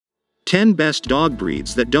10 Best Dog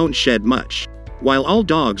Breeds That Don't Shed Much. While all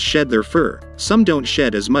dogs shed their fur, some don't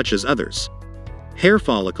shed as much as others. Hair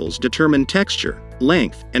follicles determine texture,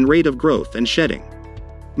 length, and rate of growth and shedding.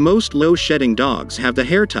 Most low-shedding dogs have the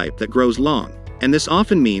hair type that grows long, and this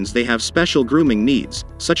often means they have special grooming needs,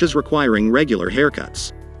 such as requiring regular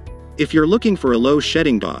haircuts. If you're looking for a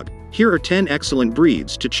low-shedding dog, here are 10 excellent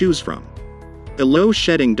breeds to choose from. A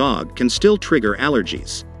low-shedding dog can still trigger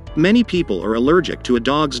allergies. Many people are allergic to a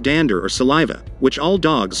dog's dander or saliva, which all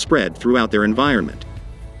dogs spread throughout their environment.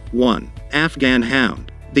 1. Afghan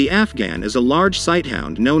Hound. The Afghan is a large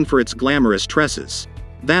sighthound known for its glamorous tresses.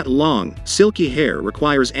 That long, silky hair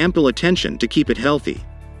requires ample attention to keep it healthy.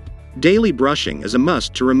 Daily brushing is a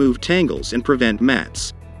must to remove tangles and prevent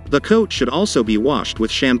mats. The coat should also be washed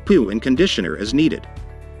with shampoo and conditioner as needed.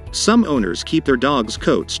 Some owners keep their dogs'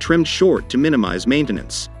 coats trimmed short to minimize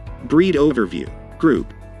maintenance. Breed overview.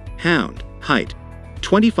 Group. Hound. Height.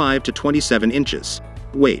 25 to 27 inches.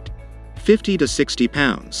 Weight. 50 to 60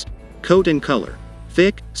 pounds. Coat and color.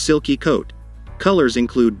 Thick, silky coat. Colors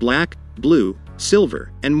include black, blue,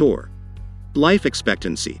 silver, and more. Life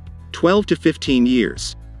expectancy. 12 to 15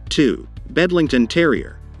 years. 2. Bedlington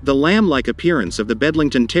Terrier. The lamb-like appearance of the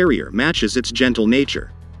Bedlington Terrier matches its gentle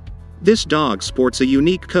nature. This dog sports a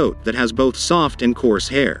unique coat that has both soft and coarse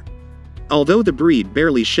hair. Although the breed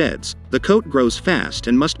barely sheds, the coat grows fast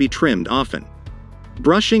and must be trimmed often.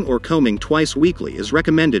 Brushing or combing twice weekly is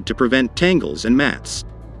recommended to prevent tangles and mats.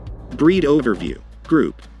 Breed overview.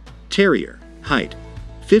 Group. Terrier. Height.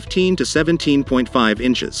 15 to 17.5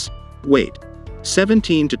 inches. Weight.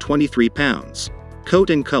 17 to 23 pounds.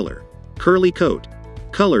 Coat and color. Curly coat.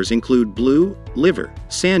 Colors include blue, liver,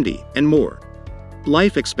 sandy, and more.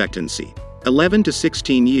 Life expectancy. 11 to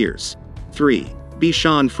 16 years. 3.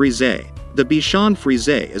 Bichon Frise. The Bichon Frise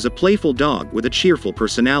is a playful dog with a cheerful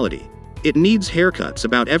personality. It needs haircuts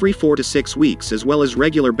about every 4 to 6 weeks as well as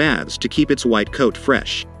regular baths to keep its white coat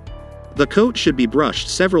fresh. The coat should be brushed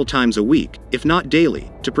several times a week, if not daily,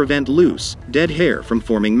 to prevent loose, dead hair from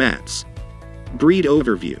forming mats. Breed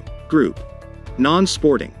overview. Group.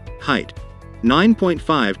 Non-sporting. Height.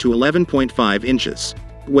 9.5 to 11.5 inches.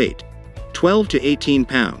 Weight. 12 to 18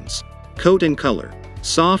 pounds. Coat and color.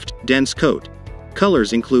 Soft, dense coat.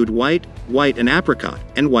 Colors include white, white and apricot,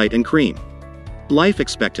 and white and cream. Life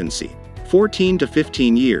expectancy. 14 to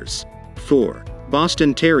 15 years. 4.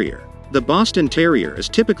 Boston Terrier. The Boston Terrier is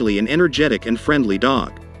typically an energetic and friendly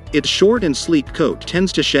dog. Its short and sleek coat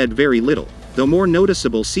tends to shed very little, though more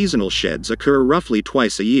noticeable seasonal sheds occur roughly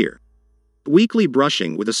twice a year. Weekly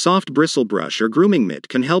brushing with a soft bristle brush or grooming mitt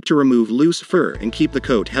can help to remove loose fur and keep the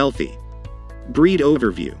coat healthy. Breed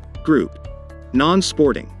overview. Group.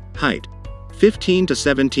 Non-sporting. Height. 15 to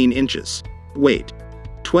 17 inches. Weight.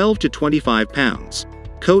 12 to 25 pounds.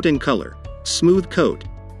 Coat and color. Smooth coat.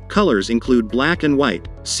 Colors include black and white,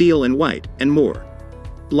 seal and white, and more.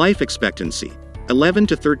 Life expectancy. 11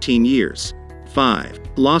 to 13 years. 5.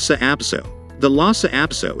 Lhasa Apso. The Lhasa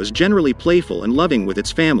Apso is generally playful and loving with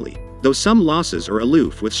its family, though some Lhasas are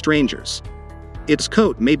aloof with strangers. Its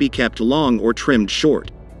coat may be kept long or trimmed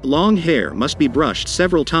short. Long hair must be brushed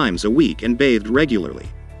several times a week and bathed regularly.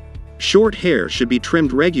 Short hair should be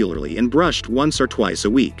trimmed regularly and brushed once or twice a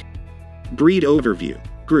week. Breed overview.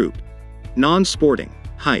 Group. Non-sporting.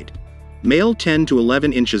 Height. Male 10 to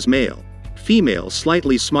 11 inches male. Female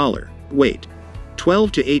slightly smaller. Weight.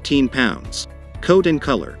 12 to 18 pounds. Coat and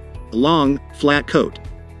color. Long, flat coat.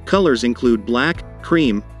 Colors include black,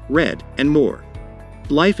 cream, red, and more.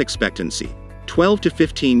 Life expectancy. 12 to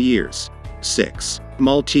 15 years. 6.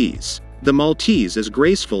 Maltese. The Maltese is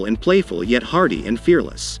graceful and playful yet hardy and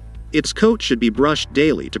fearless. Its coat should be brushed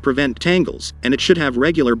daily to prevent tangles, and it should have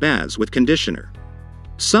regular baths with conditioner.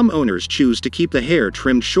 Some owners choose to keep the hair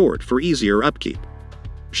trimmed short for easier upkeep.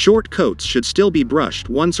 Short coats should still be brushed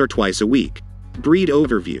once or twice a week. Breed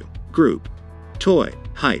overview. Group. Toy.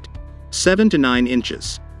 Height. 7 to 9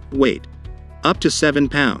 inches. Weight. Up to 7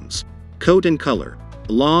 pounds. Coat and color.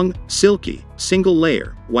 Long, silky, single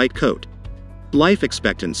layer, white coat. Life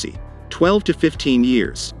expectancy. 12 to 15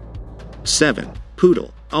 years. 7.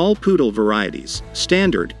 Poodle. All poodle varieties,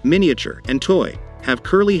 standard, miniature, and toy, have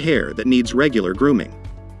curly hair that needs regular grooming.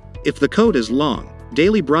 If the coat is long,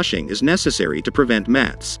 daily brushing is necessary to prevent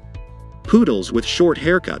mats. Poodles with short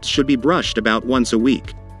haircuts should be brushed about once a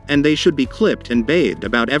week, and they should be clipped and bathed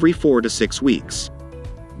about every 4 to 6 weeks.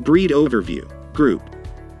 Breed overview. Group.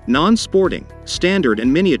 Non-sporting, standard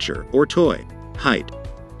and miniature or toy. Height.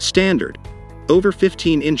 Standard. Over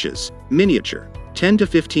 15 inches, miniature, 10 to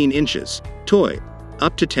 15 inches, toy,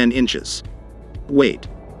 up to 10 inches. Weight.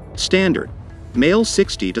 Standard. Male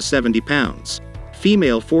 60 to 70 pounds.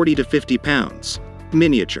 Female 40 to 50 pounds.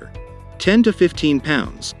 Miniature. 10 to 15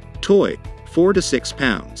 pounds. Toy, 4 to 6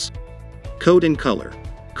 pounds. Coat and color.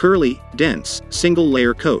 Curly, dense,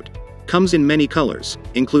 single-layer coat. Comes in many colors,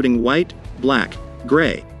 including white, black,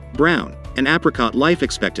 gray, brown, and apricot. Life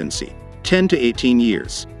expectancy, 10 to 18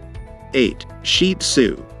 years. 8. Shih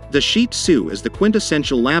Tzu. The Shih Tzu is the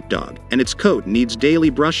quintessential lapdog, and its coat needs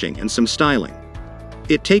daily brushing and some styling.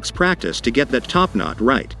 It takes practice to get that top knot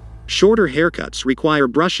right. Shorter haircuts require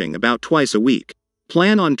brushing about twice a week.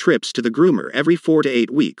 Plan on trips to the groomer every 4 to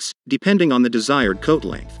 8 weeks, depending on the desired coat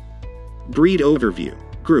length. Breed overview.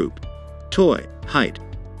 Group. Toy. Height,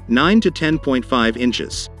 9 to 10.5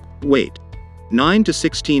 inches. Weight, 9 to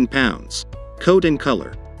 16 pounds. Coat and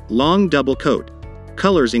color. Long double coat.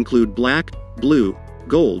 Colors include black, blue,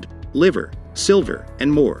 gold, liver, silver, and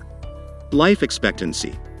more. Life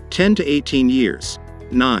expectancy, 10 to 18 years.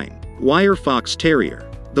 9. Wire Fox Terrier.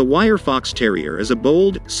 The Wire Fox Terrier is a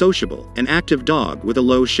bold, sociable, and active dog with a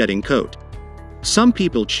low shedding coat. Some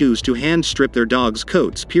people choose to hand strip their dog's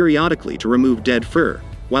coats periodically to remove dead fur,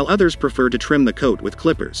 while others prefer to trim the coat with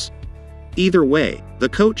clippers. Either way, the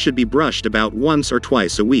coat should be brushed about once or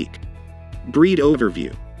twice a week. Breed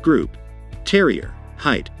overview. Group. Terrier.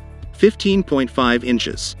 Height, 15.5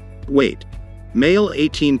 inches. Weight. Male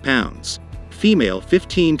 18 pounds. Female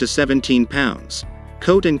 15 to 17 pounds.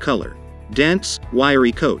 Coat and color. Dense,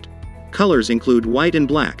 wiry coat. Colors include white and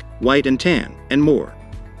black, white and tan, and more.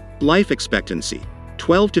 Life expectancy,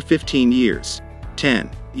 12 to 15 years. 10.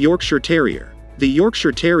 Yorkshire Terrier. The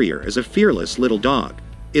Yorkshire Terrier is a fearless little dog.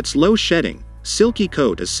 Its low shedding, silky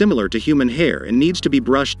coat is similar to human hair and needs to be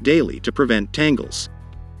brushed daily to prevent tangles.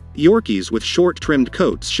 Yorkies with short trimmed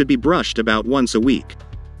coats should be brushed about once a week.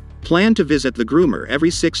 Plan to visit the groomer every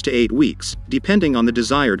 6 to 8 weeks, depending on the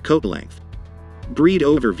desired coat length. Breed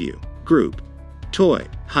overview. Group. Toy.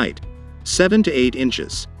 Height, 7 to 8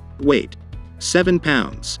 inches. Weight, 7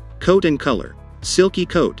 pounds. Coat and color. Silky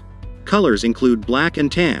coat. Colors include black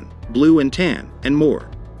and tan, blue and tan, and more.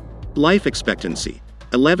 Life expectancy,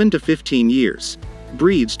 11 to 15 years.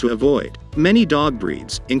 Breeds to avoid. Many dog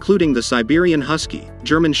breeds, including the Siberian Husky,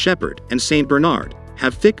 German Shepherd, and Saint Bernard,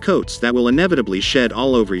 have thick coats that will inevitably shed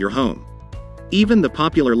all over your home. Even the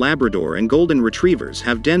popular Labrador and Golden Retrievers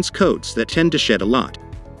have dense coats that tend to shed a lot.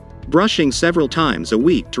 Brushing several times a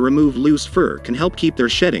week to remove loose fur can help keep their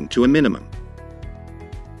shedding to a minimum.